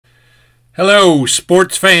Hello,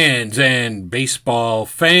 sports fans and baseball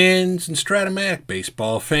fans and Strat-O-Matic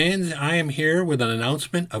Baseball fans. I am here with an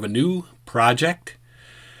announcement of a new project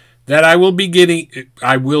that I will be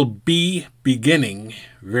beginning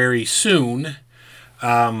very soon.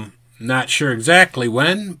 Not sure exactly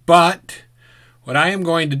when, but what I am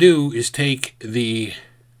going to do is take the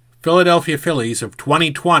Philadelphia Phillies of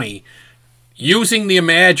 2020 using the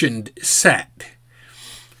imagined set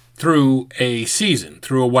through a season,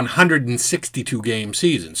 through a 162-game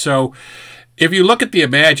season. So if you look at the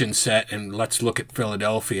imagined set, and let's look at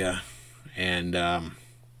Philadelphia, and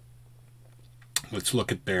let's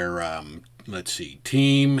look at their, let's see,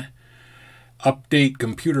 team, update,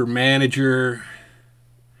 computer manager,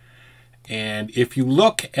 and if you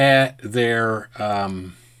look at their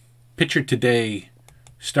Pitcher Today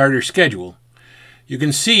starter schedule, you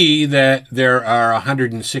can see that there are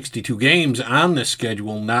 162 games on the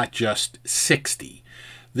schedule, not just 60.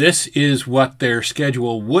 This is what their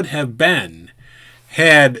schedule would have been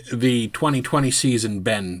had the 2020 season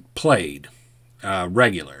been played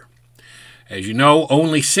regular. As you know,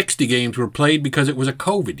 only 60 games were played because it was a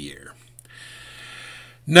COVID year.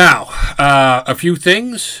 Now, a few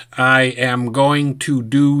things. I am going to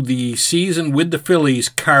do the season with the Phillies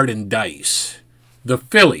card and dice. The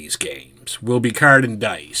Phillies game will be card and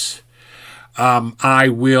dice. I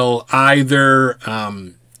will either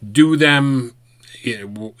do them,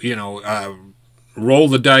 roll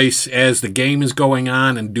the dice as the game is going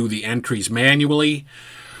on and do the entries manually,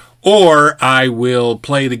 or I will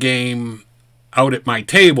play the game out at my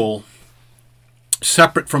table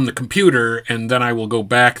separate from the computer, and then I will go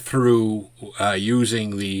back through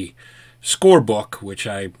using the scorebook, which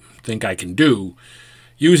I think I can do.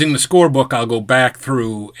 Using the scorebook, I'll go back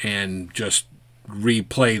through and just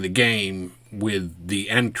replay the game with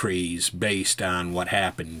the entries based on what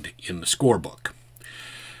happened in the scorebook.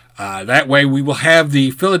 That way we will have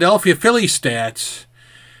the Philadelphia Phillies stats,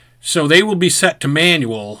 so they will be set to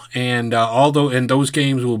manual, and those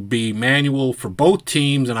games will be manual for both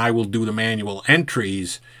teams, and I will do the manual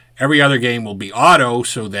entries. Every other game will be auto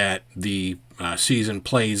so that the season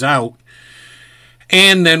plays out.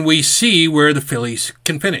 And then we see where the Phillies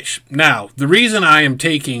can finish. Now, the reason I am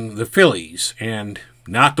taking the Phillies and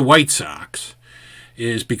not the White Sox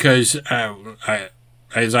is because,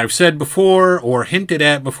 as I've said before or hinted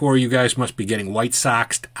at before, you guys must be getting White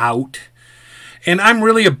Soxed out. And I'm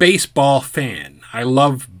really a baseball fan. I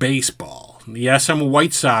love baseball. Yes, I'm a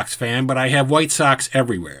White Sox fan, but I have White Sox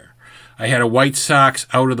everywhere. I had a White Sox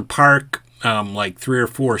out of the park like 3 or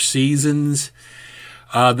 4 seasons.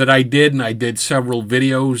 That I did, and I did several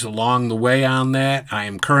videos along the way on that. I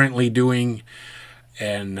am currently doing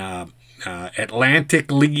an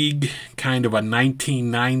Atlantic League, kind of a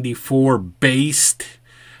 1994-based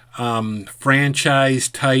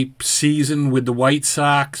franchise-type season with the White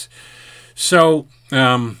Sox. So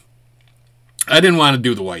I didn't want to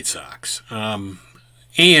do the White Sox.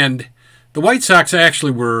 And the White Sox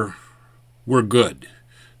actually were good.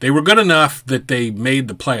 They were good enough that they made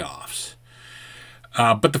the playoffs.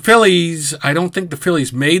 But the Phillies, I don't think the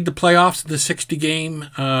Phillies made the playoffs of the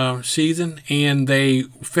 60-game season, and they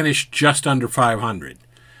finished just under 500.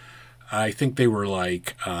 I think they were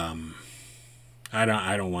like, I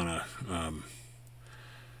don't want to.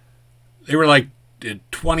 They were like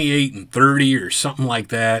 28-30 or something like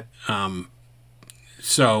that.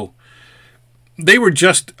 So they were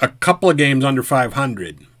just a couple of games under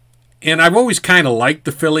 500. And I've always kind of liked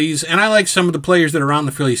the Phillies, and I like some of the players that are on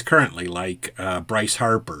the Phillies currently, like Bryce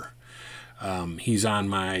Harper. He's on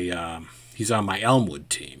my Elmwood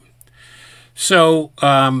team. So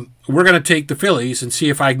we're going to take the Phillies and see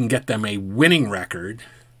if I can get them a winning record.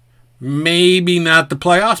 Maybe not the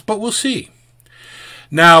playoffs, but we'll see.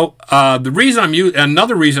 Now, another reason I'm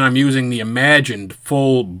using the imagined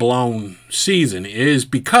full-blown season is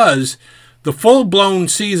because the full-blown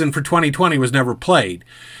season for 2020 was never played.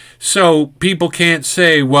 So people can't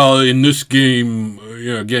say, well, in this game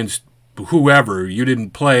against whoever, you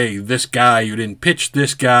didn't play this guy, you didn't pitch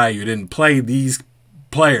this guy, you didn't play these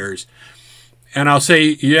players. And I'll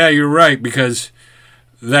say, yeah, you're right, because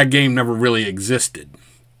that game never really existed.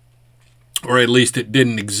 Or at least it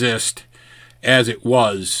didn't exist as it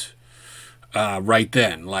was right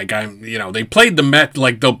then. Like they played the Mets,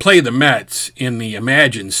 like they'll play the Mets in the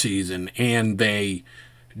imagined season, and I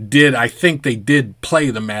think they did play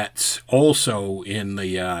the Mets also in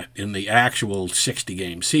the actual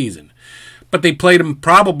 60-game season. But they played them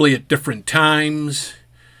probably at different times,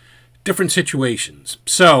 different situations.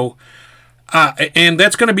 So, and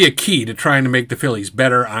that's going to be a key to trying to make the Phillies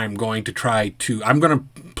better. I'm going to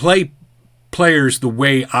play players the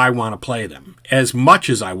way I want to play them, as much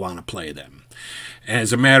as I want to play them.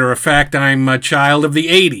 As a matter of fact, I'm a child of the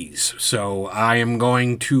 80s, so I am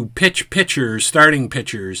going to pitch pitchers, starting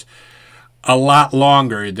pitchers, a lot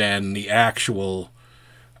longer than the actual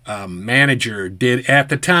manager did at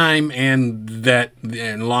the time, and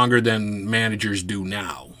longer than managers do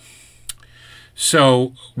now.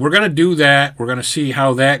 So we're going to do that. We're going to see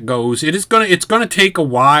how that goes. It's going to take a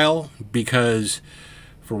while because,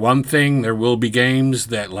 for one thing, there will be games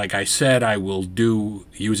that, like I said, I will do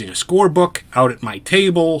using a scorebook out at my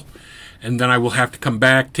table, and then I will have to come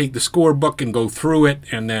back, take the scorebook, and go through it,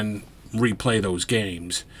 and then replay those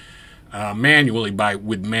games manually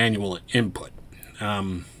with manual input.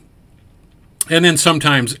 And then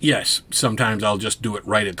sometimes I'll just do it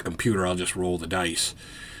right at the computer. I'll just roll the dice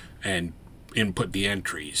and input the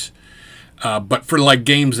entries. But for like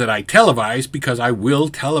games that I televise, because I will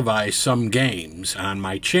televise some games on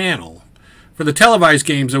my channel, for the televised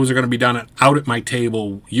games, those are going to be done out at my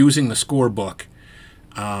table using the scorebook,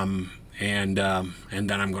 and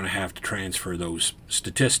then I'm going to have to transfer those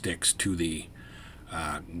statistics to the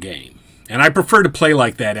game. And I prefer to play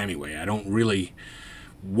like that anyway. I don't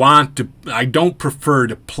prefer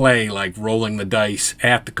to play like rolling the dice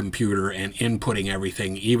at the computer and inputting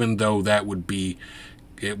everything, even though it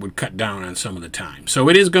would cut down on some of the time. So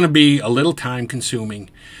it is going to be a little time consuming,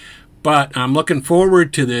 but I'm looking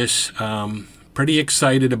forward to this. Pretty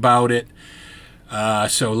excited about it.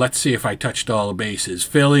 So let's see if I touched all the bases.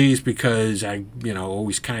 Phillies, because I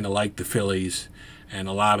always kind of like the Phillies and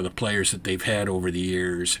a lot of the players that they've had over the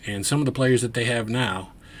years, and some of the players that they have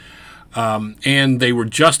now. And they were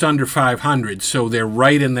just under 500, so they're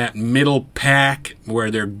right in that middle pack where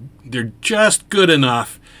they're just good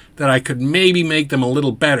enough that I could maybe make them a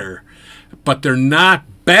little better, but they're not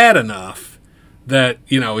bad enough that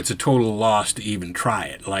it's a total loss to even try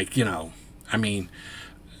it. Like, I mean,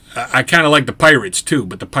 I kind of like the Pirates too,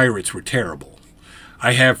 but the Pirates were terrible.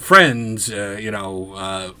 I have friends,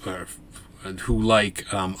 who like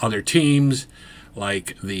other teams,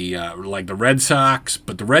 like the Red Sox,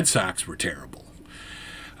 but the Red Sox were terrible.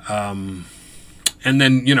 And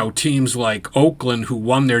then, teams like Oakland, who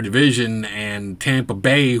won their division, and Tampa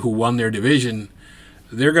Bay, who won their division,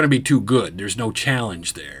 they're going to be too good. There's no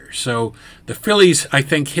challenge there. So the Phillies, I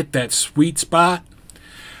think, hit that sweet spot.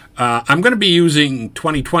 I'm going to be using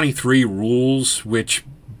 2023 rules, which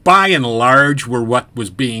by and large were what was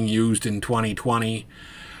being used in 2020.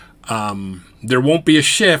 There won't be a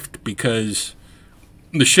shift because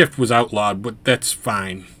the shift was outlawed, but that's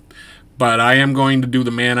fine. But I am going to do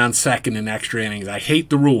the man on second in extra innings. I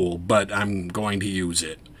hate the rule, but I'm going to use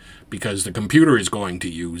it because the computer is going to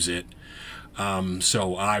use it.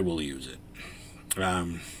 So I will use it.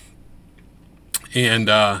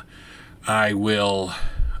 I will,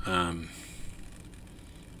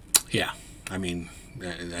 yeah, I mean,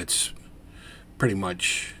 that's pretty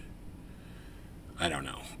much, I don't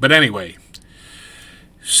know. But anyway,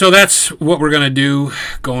 so that's what we're going to do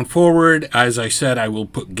going forward. As I said, I will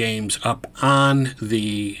put games up on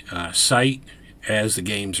the site as the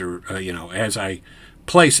games are, as I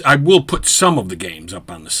place. I will put some of the games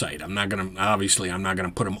up on the site. I'm not going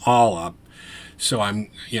to put them all up. So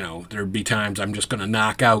there'll be times I'm just going to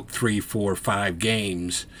knock out 3, 4, 5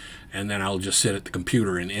 games, and then I'll just sit at the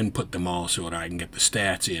computer and input them all so that I can get the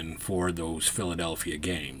stats in for those Philadelphia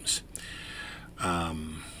games.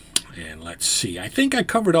 And let's see. I think I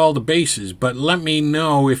covered all the bases, but let me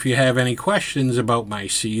know if you have any questions about my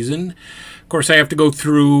season. Of course, I have to go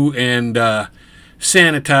through and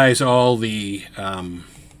sanitize all the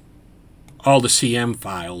CM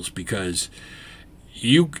files, because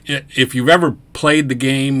if you've ever played the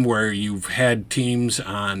game where you've had teams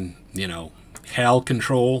on HAL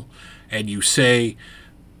control and you say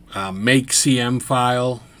make CM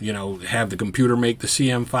file, have the computer make the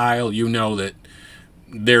CM file, that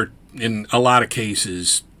they're in a lot of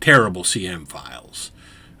cases terrible CM files.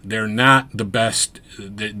 They're not the best.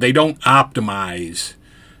 They don't optimize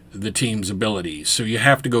the team's abilities. So you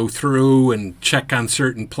have to go through and check on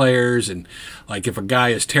certain players, and like if a guy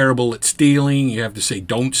is terrible at stealing, you have to say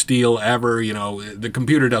don't steal ever. The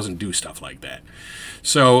computer doesn't do stuff like that.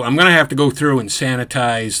 So I'm going to have to go through and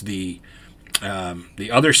sanitize the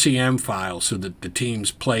other CM files so that the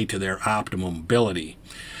teams play to their optimum ability,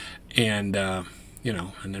 and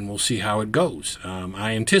and then we'll see how it goes.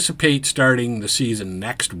 I anticipate starting the season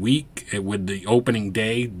next week with the opening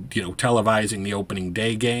day, televising the opening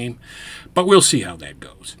day game, but we'll see how that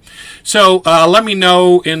goes. So let me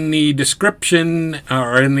know in the description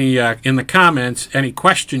or in the comments any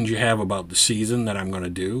questions you have about the season that I'm going to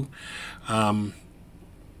do, and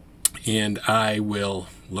I will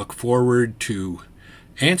look forward to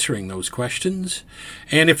answering those questions.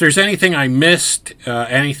 And if there's anything I missed,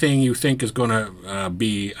 anything you think is going to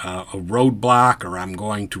be a roadblock or I'm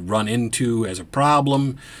going to run into as a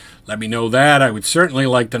problem, let me know that. I would certainly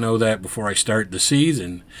like to know that before I start the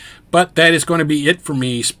season. But that is going to be it for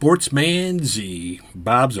me. Sportsman Z,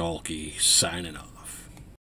 Bob Zolke, signing off.